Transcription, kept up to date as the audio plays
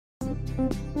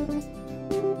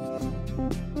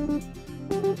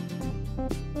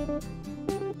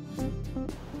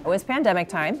It was pandemic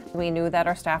time. We knew that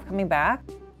our staff coming back,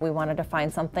 we wanted to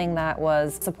find something that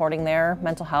was supporting their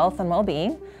mental health and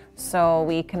well-being. So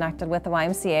we connected with the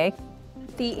YMCA.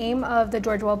 The aim of the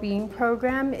Georgia Wellbeing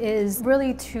program is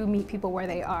really to meet people where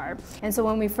they are. And so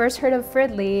when we first heard of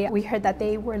Fridley, we heard that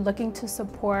they were looking to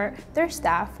support their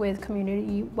staff with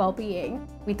community well-being.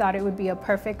 We thought it would be a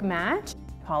perfect match.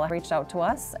 Paula reached out to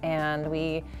us and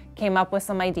we came up with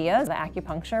some ideas, the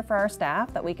acupuncture for our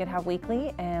staff that we could have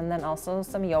weekly, and then also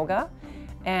some yoga.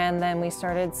 And then we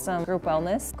started some group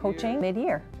wellness coaching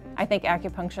mid-year. I think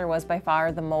acupuncture was by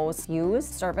far the most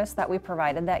used service that we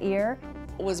provided that year.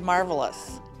 It was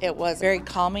marvelous. It was very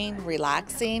calming,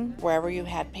 relaxing. Wherever you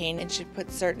had pain, and she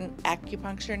put certain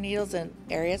acupuncture needles in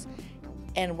areas.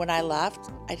 And when I left,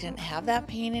 I didn't have that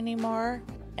pain anymore,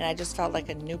 and I just felt like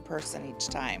a new person each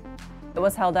time. It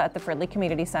was held at the Fridley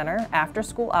Community Center after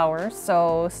school hours,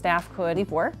 so staff could leave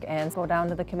work and go down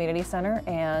to the community center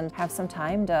and have some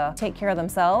time to take care of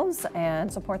themselves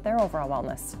and support their overall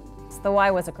wellness. The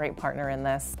Y was a great partner in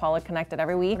this. Paula connected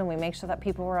every week and we make sure that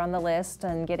people were on the list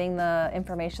and getting the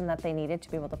information that they needed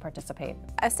to be able to participate.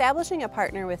 Establishing a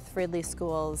partner with Fridley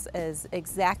Schools is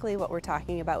exactly what we're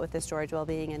talking about with this Georgia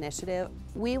Wellbeing Initiative.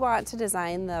 We want to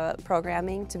design the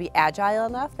programming to be agile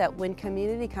enough that when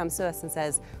community comes to us and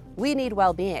says, we need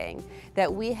well-being,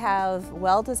 that we have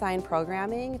well-designed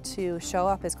programming to show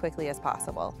up as quickly as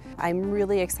possible. I'm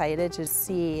really excited to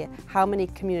see how many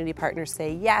community partners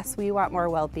say, yes, we want more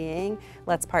well-being,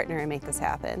 let's partner and make this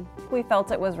happen. We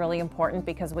felt it was really important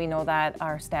because we know that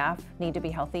our staff need to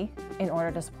be healthy in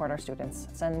order to support our students.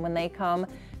 And when they come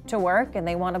to work and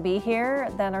they want to be here,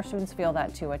 then our students feel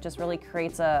that too. It just really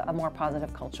creates a more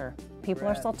positive culture. People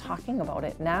are still talking about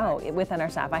it now within our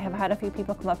staff. I have had a few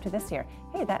people come up to this year,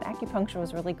 hey, that acupuncture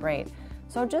was really great.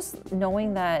 So just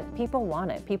knowing that people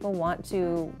want it. People want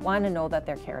to know that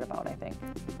they're cared about, I think.